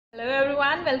Hello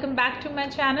everyone, welcome back to my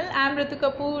channel. I'm Ritu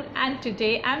Kapoor and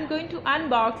today I'm going to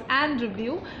unbox and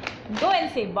review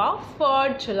GoandSay box for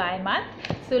July month.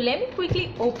 So let me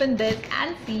quickly open this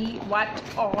and see what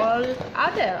all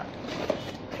are there.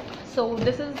 So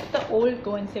this is the old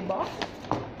GoandSay box.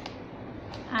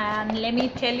 And let me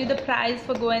tell you the price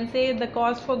for GoandSay. The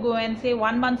cost for GoandSay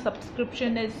 1 month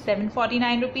subscription is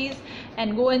 749 rupees,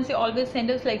 and GoandSay always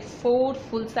sends us like 4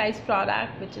 full size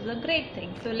products, which is a great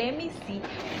thing. So let me see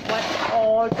what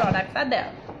all products are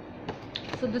there.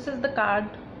 So this is the card,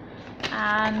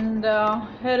 and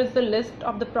here is the list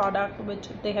of the product which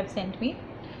they have sent me.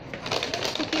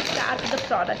 Let's quickly start with the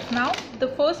products now. The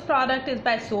first product is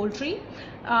by SoulTree.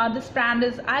 This brand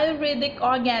is Ayurvedic,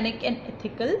 organic and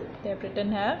ethical, they have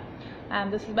written here,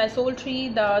 and this is by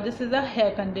SoulTree. This is a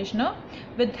hair conditioner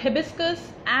with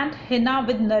hibiscus and henna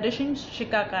with nourishing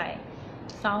Shikakai.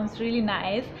 Sounds really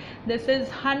nice. This is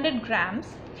 100 grams.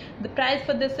 The price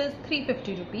for this is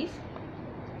 350 rupees.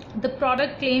 The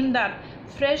product claimed that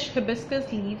fresh hibiscus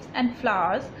leaves and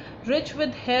flowers, rich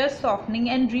with hair softening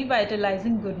and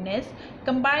revitalizing goodness,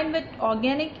 combined with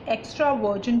organic extra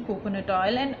virgin coconut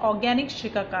oil and organic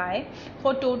Shikakai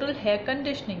for total hair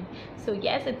conditioning. So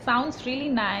yes, it sounds really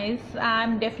nice.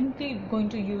 I'm definitely going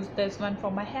to use this one for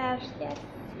my hair. Yes.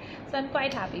 So I'm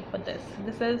quite happy for this.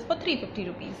 This is for 350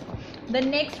 rupees. The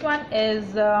next one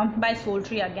is by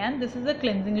SoulTree again. This is a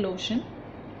cleansing lotion.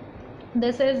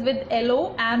 This is with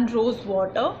aloe and rose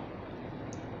water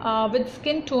with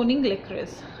skin toning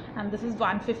licorice, and this is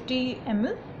 150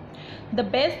 ml. The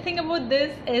best thing about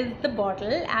this is the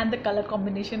bottle, and the color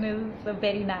combination is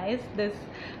very nice. This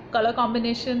color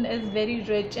combination is very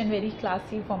rich and very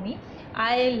classy for me.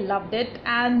 I loved it,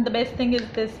 and the best thing is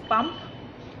this pump.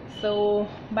 So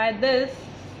by this,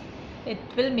 it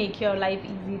will make your life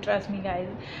easy, trust me guys.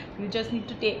 You just need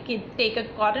to take a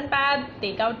cotton pad,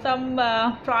 take out some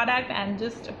product and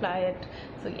just apply it.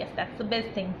 So yes, that's the best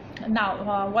thing.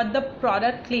 Now what the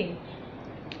product claim.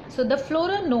 So the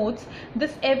floral notes: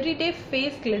 this everyday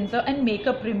face cleanser and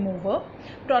makeup remover,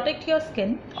 protect your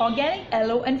skin. Organic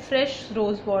aloe and fresh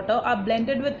rose water are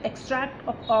blended with extract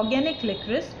of organic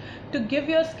licorice to give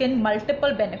your skin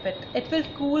multiple benefits. It will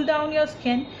cool down your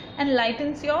skin and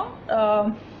lightens your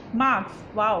marks.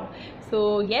 Wow.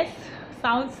 So yes,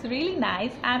 sounds really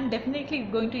nice. I'm definitely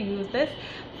going to use this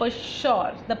for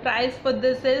sure. The price for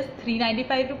this is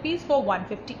 395 rupees for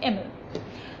 150 ml.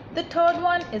 The third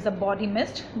one is a body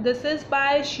mist. This is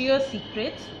by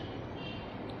Secrets.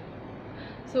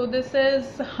 So this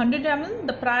is 100 ml.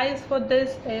 The price for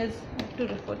this is, to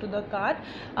refer to the card,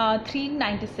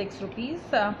 396 rupees.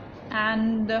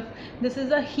 And this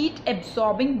is a heat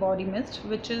absorbing body mist,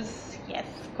 which is, yes,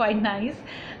 quite nice,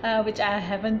 which I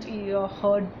haven't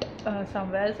heard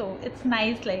somewhere. So it's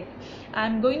nice. Like,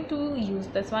 I'm going to use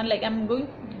this one. Like, I'm going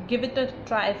to give it a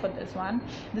try for this one.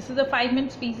 This is a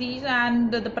 5-mint species,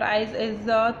 and the price is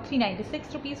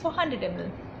 396 rupees for 100 ml.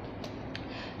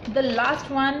 The last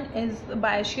one is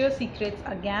by Secrets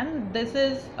again. This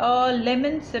is a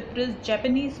lemon cypress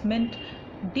Japanese mint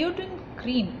deodorant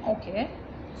cream. Okay,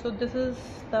 so this is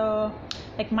the,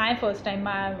 like, my first time.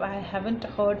 I haven't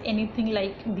heard anything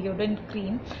like deodorant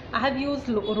cream. I have used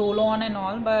roll-on and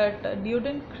all, but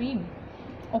deodorant cream,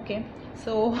 okay.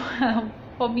 So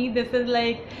for me, this is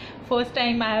like first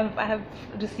time I have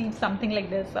received something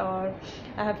like this, or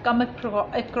I have come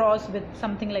across with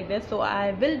something like this. So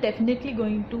I will definitely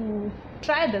going to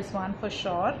try this one for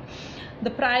sure.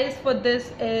 The price for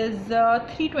this is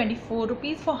 324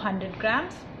 rupees for 100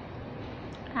 grams.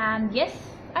 And yes,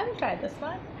 I will try this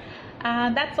one.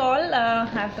 That's all. I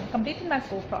have completed my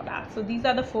 4 products. So these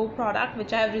are the 4 products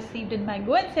which I have received in my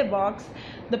GoandSay box.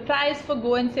 The price for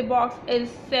GoandSay box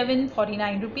is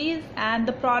 749 rupees, and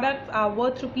the products are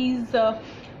worth rupees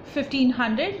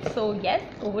 1500. So yes,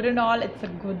 overall it's a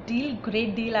good deal,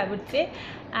 great deal, I would say.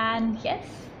 And yes,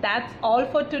 that's all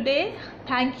for today.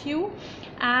 Thank you.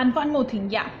 And one more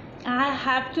thing, yeah, I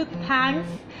have to thanks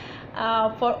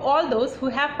for all those who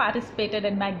have participated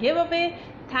in my giveaway.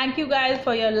 Thank you guys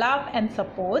for your love and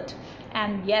support.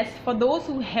 And yes, for those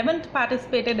who haven't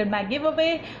participated in my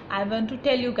giveaway, I want to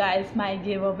tell you guys, my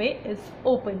giveaway is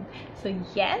open. So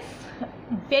yes,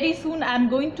 very soon I'm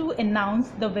going to announce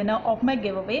the winner of my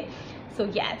giveaway. So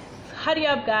yes, hurry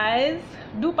up guys,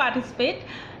 do participate,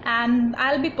 and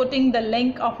I'll be putting the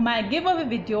link of my giveaway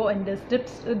video in this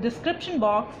description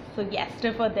box. So yes,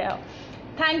 refer there.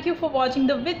 Thank you for watching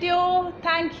the video.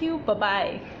 Thank you. Bye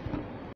bye.